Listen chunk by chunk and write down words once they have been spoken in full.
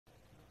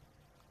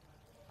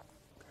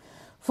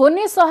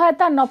फोनी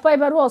सहायता न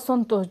पाइबारु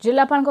असंतोष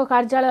जिलापाल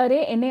कार्यालय रे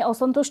एने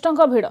असंतुष्टों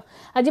भिड़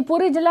आज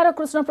पुरी जिलार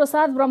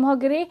कृष्णप्रसाद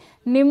ब्रह्मगिरी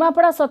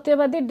निमापड़ा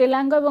सत्यवादी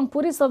डेलांग और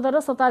पुरी सदर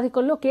शताधिक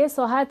लोके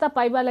सहायता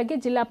पाइबा लगी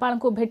जिलापाल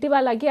को भेटिबा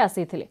लगी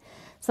आसीथिले।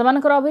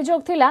 सेमानकर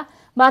अभियोग थिला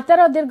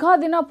बात्यार दीर्घ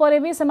दिन पर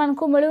भी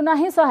सेमानकु मिलुना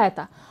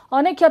सहायता।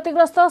 अनेक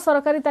क्षतिग्रस्त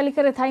सरकारी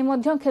तालिका रे थाई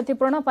मध्य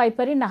क्षतिपूरण पाई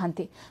पारि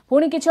नाहंती।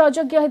 पुणी किछि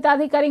अयोग्य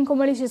हिताधिकारी को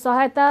मिली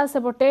सहायता।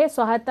 सेपटे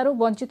सहायतारु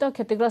वंचित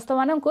क्षतिग्रस्त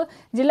मानकु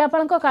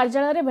जिलापाल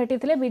कार्यालय रे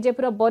भेटिथिले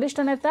बीजेपी वरिष्ठ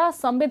नेता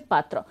संबित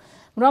पात्र,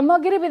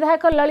 ब्रह्मगिरी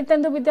विधायक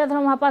ललितेन्दु विद्याधर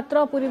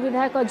महापात्र, पुरी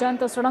विधायक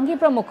जयंत षडंगी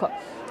प्रमुख।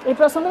 ए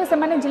प्रसंग में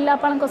सेमाने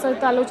जिलापाल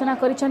सहित आलोचना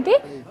करिसेंती।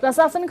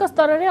 प्रशासनिक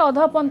स्तर में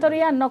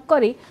अधपंतरिया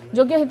नकरी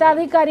योग्य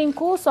हिताधिकारी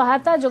को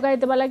सहायता जोगाई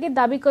देबा लागि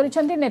दाबी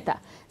करिसेंती नेता।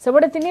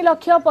 सेबडे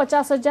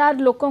 3,50,000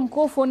 लोकों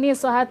को फोनी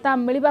सहायता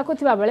मिलवाकु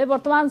थिबा बेले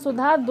वर्तमान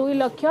सुधा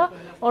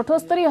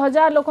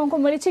 2,78,000 लोकों को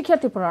मिली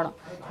क्षतिपूरण।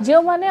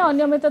 जो माने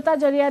अनियमितता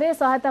जरिया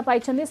सहायता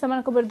पाइछंती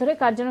सेमानक विरुद्ध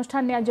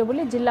कार्यानुष्ठान नियाजो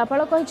बोली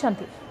जिलापाल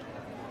कहिसेंती।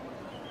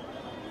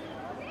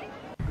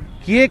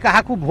 किए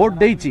कहा भोट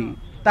देइछि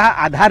ता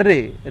आधार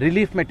रे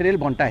रिलीफ मटेरियल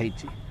बंटा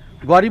हेछि।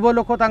 गरीब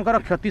लोक तांकर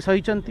क्षति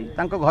सहिचंती,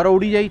 तांको घर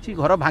उड़ी जाइछि,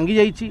 घर भांगी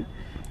जाइछि,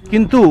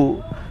 किंतु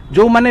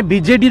जो माने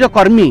बीजेडी रो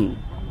कर्मी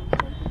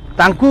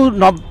तांकू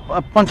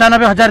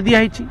 95,000 दिया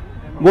हेछि।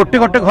 गोटे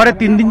गोटे घरे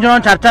 3 जन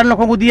 4 लोक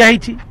को दिया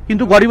हेछि,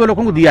 किंतु गरीब लोक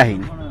को दिया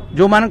हेनि।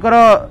 जो मानकर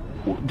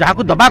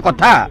जहाकू दबा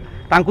कथा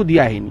तांकू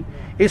दिया हेनि।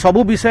 ए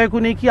सबु विषय को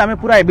नहीं कि आमे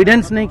पूरा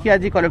एविडेंस नहीं कि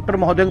आज कलेक्टर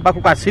महोदय के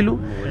पाखु आसिलु,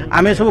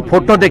 आमे सब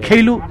फोटो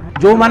देखैलु।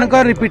 जो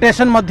मानकर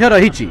रिपिटेशन मध्य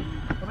रहिछि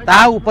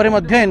ता ऊपर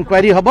मध्य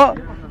इंक्वायरी हबो,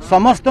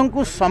 समस्त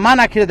को समान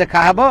आखिरे देखा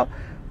हबो।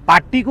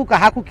 पार्टी को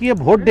कहा किए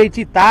भोट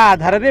देइछि ता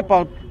आधार रे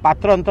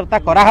पात्र अंतरता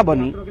करा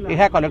हबनी,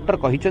 एहा कलेक्टर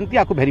कहिसंती,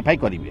 आकु वेरीफाई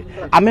करिवे।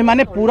 आमे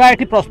माने पूरा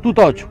एठी प्रस्तुत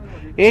अछु।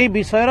 ए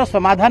विषय रो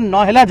समाधान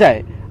न हेला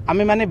जाए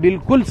आमे माने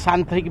बिल्कुल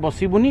शांत है कि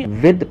बसिबुनी।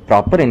 With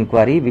proper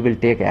inquiry we will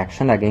take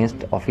action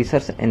against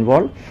officers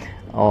involve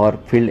or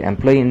field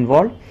employee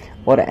involved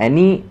or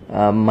any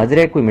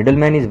majre koi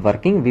middleman is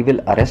working, we will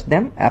arrest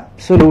them.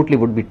 Absolutely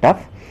would be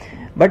tough,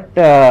 but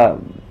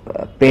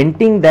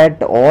painting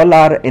that all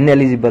are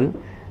ineligible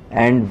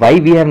and why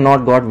we have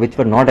not got which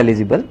were not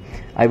eligible,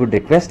 I would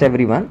request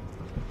everyone,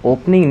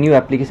 opening new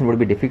application would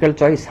be difficult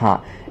choice. हाँ,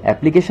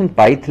 application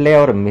पाइथले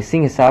और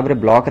missing हिसाब रे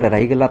block रे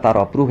रही गला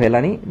तार approve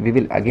हेला नहीं, we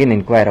will again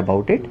inquire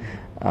about it,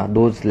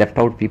 those left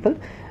out people,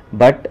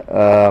 but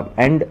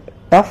and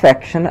tough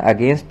action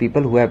against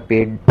people who have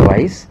paid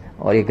twice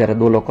or एक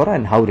दो लोग करो,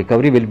 and how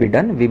recovery will be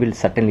done, we will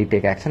certainly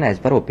take action as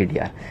per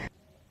OPDR.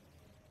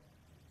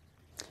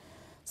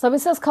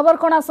 सविशेष खबर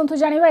कौन आसतु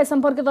जानिबा ए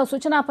संपर्कित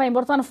सूचना पाई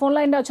वर्तमान फोन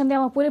लाइन रे अछंती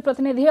हम पूरी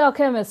प्रतिनिधि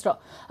अक्षय मिश्र।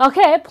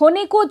 अक्षय,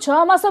 फोनी को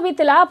 6 मास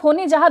बीतला,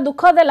 फोनी जहा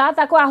दुख देला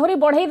ताको आहुरी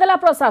बढ़ाई देला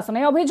प्रशासन।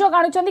 ए अभियोग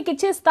आनुचंती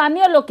किछि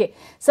स्थानीय लोके,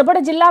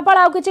 सेपटे जिलापाल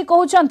आ किछि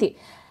कहउचंती।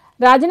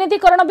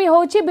 राजनीतिकरण भी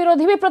होउछि,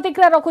 विरोधी भी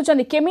प्रतिक्रिया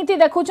रखुचंती। केमिति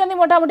देखुचंती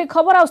मोटामोटी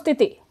खबर आ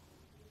स्थिति?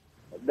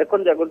 देखो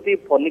जागृति,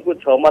 फोनी को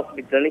 6 मास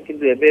बीतलानी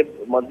किंतु एबे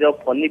मध्य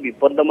फोनी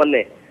विपद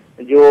माने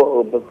जो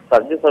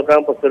राज्य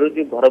सरकार पक्षर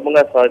जो घर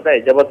भंगा सहायता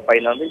एजावत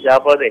पाइना,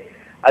 जहाँफल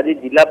आज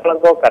जिलापाल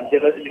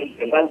कार्यालय जो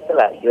ग्रेवांश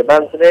था,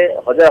 ग्रेवांश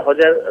हजार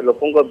हजार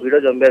लोकों भिड़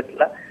जमी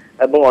आसला।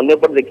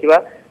 अंपट देखा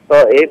तो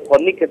ये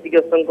फोनी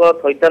क्षतिग्रस्त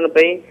थैथान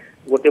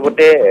गोटे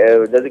गोटे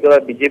जदि कह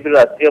बीजेपी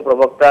राष्ट्रीय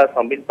प्रवक्ता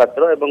संबित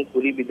पात्र और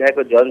पुरी विधायक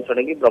जयंत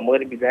षडंगी,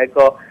 ब्रह्मगिरी विधायक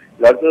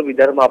ललितेन्दु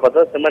विद्याधर महापात्र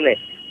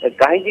से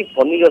कहीं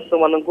फोनीग्रस्त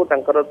मानक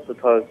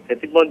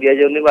क्षतिपूरण दि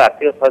जाऊनी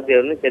आर्थिक सहायता दि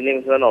जाऊनी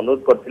से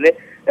अनुरोध करते।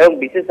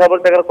 विशेष भाव में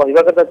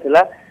कहवा कथा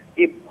था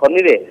कि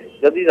फोनी रे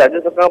जदि राज्य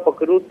सरकार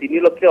पक्ष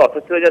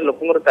 3,78,000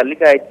 लोकों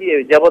तालिका है,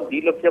 एजावत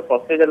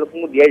 2,85,000 लोक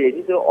दि जाए,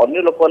 तो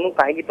अन्य लोक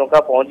कहीं टंका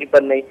पहुंची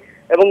पार नहीं।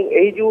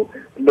 यही जो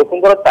लोकों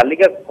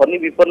तालिका फोनी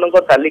विपन्न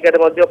तालिका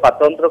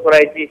पातांतर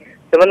कराई,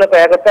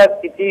 कह कथा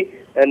किसी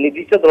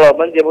निर्दिष्ट दल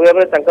मान जो भाव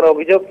में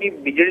अभियोग कि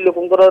बीजेडी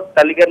लोकों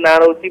तालिका ना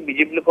रोचे,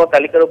 बीजेपी लोक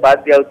तालिकार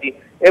बाद दिखाई,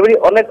 एभली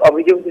अनेक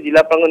अभियोग से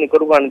जिलापाल निकट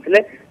को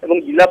आनी।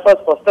 जिलापाल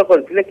स्पष्ट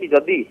करते कि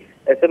जदि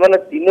से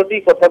 3टी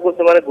कथा को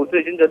गुरुत्व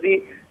जदि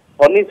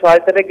फोनी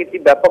सहायता किसी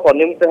व्यापक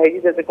अनियमित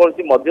है कौन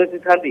मध्यस्थी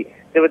था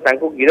तेज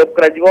गिरफ्त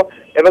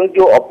कर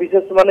जो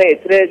ऑफिसर्स माने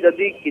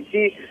जदि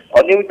किसी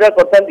अनियमितता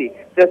करती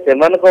से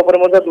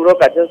दृढ़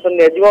कार्यानुष्ठान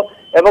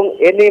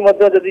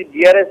निजी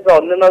जीआरएस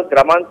अन्य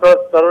ग्रामांचल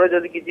स्तर में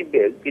जदि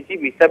किसी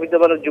विस्थापित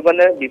मान जो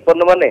मैंने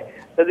विपन्न मैंने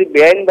जदि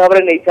बेआईन भाव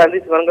में नहीं था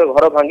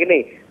घर भांगी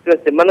नहीं तो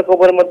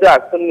से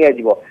एक्शन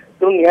निजी।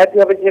 तेणु निहाती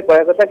भाव से कह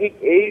कथा कि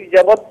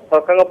जबत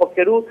सरकार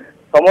पक्षर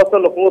समस्त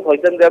लोक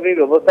थैथान देवा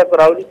व्यवस्था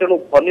कराउछि। तेणु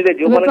फोनी रे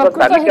जो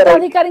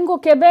हिताधिकारी को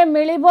केबे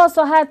मिलिबो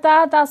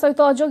सहायता, ता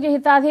सहित अयोग्य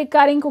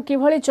हिताधिकारी को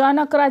किभली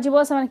चयन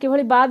कराजिबो, सेमान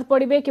किभली बाद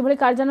पड़िबे, किभली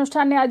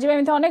कार्यानुष्ठान ने आजिबे,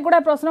 एमिति अनेक गुडा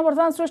प्रश्न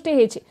वर्तमान सृष्टि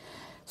हेछि।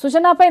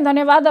 सूचना पर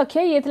धन्यवाद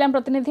अक्षय। ये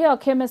प्रतिनिधि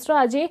अक्षय मिश्र।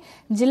 आज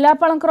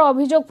जिलापाल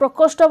अभियोग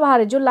प्रकोष्ठ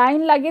बाहर जो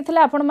लाइन लगी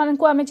आपण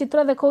मानक आम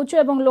चित्र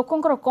देखा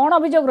लोकंर कौन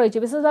अभियोग रही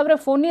विशेष भाव में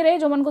फोनी रे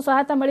जो मन को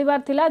सहायता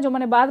मिलबार थिला जो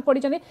मैंने बाद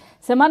पड़ी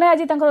से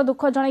आज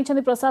दुख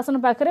जन प्रशासन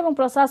पाखे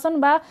प्रशासन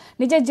बा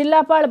निजे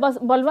जिलापाल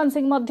बलवंत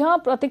सिंह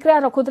प्रतिक्रिया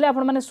रखुले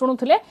आपण मैंने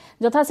शुणुले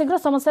यथाशीघ्र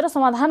समस्या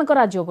समाधान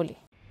करा बोली।